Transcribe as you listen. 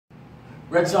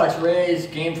Red Sox Rays,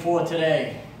 Game 4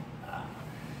 today.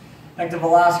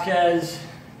 Velazquez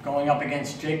going up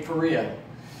against Jake Faria.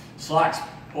 Sox,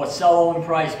 Porcello and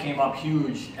Price came up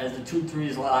huge as the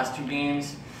 2-3s last two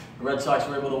games. The Red Sox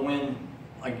were able to win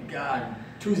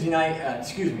Tuesday night,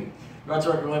 the Red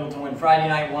Sox were able to win Friday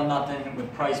night 1-0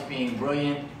 with Price being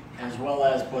brilliant, as well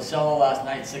as Porcello last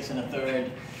night 6 1/3,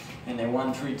 and they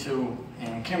won 3-2.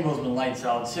 And Kimbrel's been lights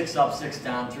out, 6 up, 6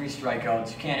 down, 3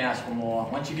 strikeouts. You can't ask for more.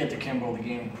 Once you get to Kimbrel, the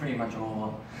game is pretty much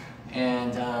over.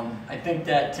 And I think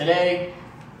that today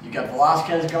you got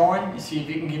Velazquez going. You see if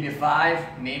he can give you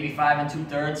 5, maybe 5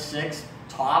 2/3, 6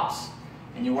 tops,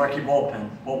 and you work your bullpen.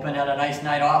 Bullpen had a nice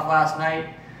night off last night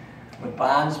with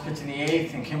Bonds pitching the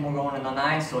 8th and Kimbrel going in the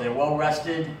 9th, so they're well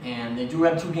rested. And they do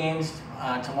have 2 games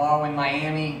tomorrow in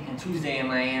Miami and Tuesday in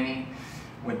Miami,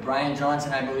 with Brian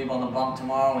Johnson, I believe, on the bump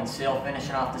tomorrow, and Sale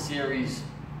finishing off the series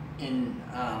in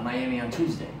Miami on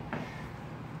Tuesday.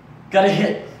 Got a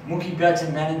hit. Mookie Betts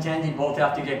and Benintendi both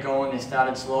have to get going. They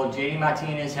started slow. JD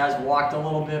Martinez has walked a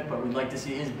little bit, but we'd like to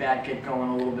see his bat get going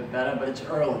a little bit better, but it's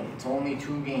early. It's only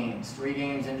 2 games, 3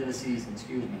 games into the season,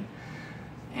 excuse me.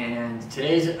 And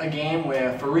today's a game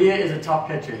where Faria is a tough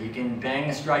pitcher. He can bang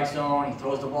the strike zone. He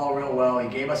throws the ball real well. He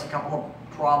gave us a couple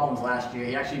of problems last year.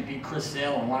 He actually beat Chris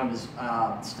Sale in one of his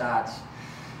starts.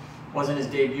 Wasn't his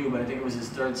debut, but I think it was his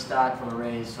 3rd start for the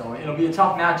Rays. So it'll be a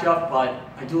tough matchup, but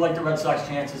I do like the Red Sox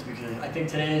chances because I think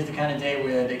today is the kind of day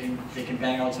where they can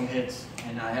bang out some hits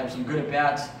and have some good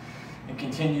at-bats and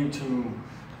continue to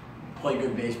play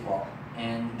good baseball.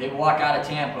 And they walk out of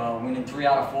Tampa winning 3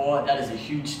 out of 4. That is a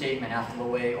huge statement after the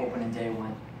way opening day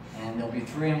went. And they'll be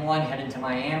 3-1 heading to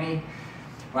Miami.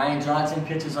 Brian Johnson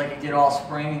pitches like he did all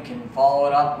spring and can follow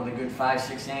it up with a good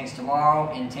 5-6 innings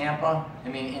tomorrow in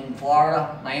in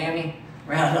Florida, Miami,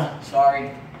 rather,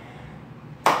 sorry.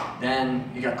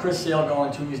 Then you got Chris Sale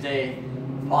going Tuesday,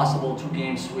 possible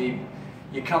 2-game sweep.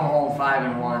 You come home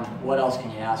 5-1. What else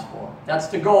can you ask for? That's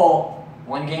the goal.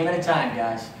 1 game at a time,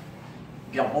 guys.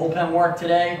 You got bullpen work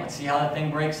today. Let's see how that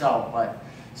thing breaks out. But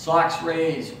Sox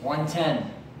Rays 110,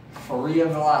 Faria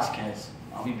Velazquez.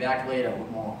 I'll be back later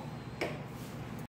with more.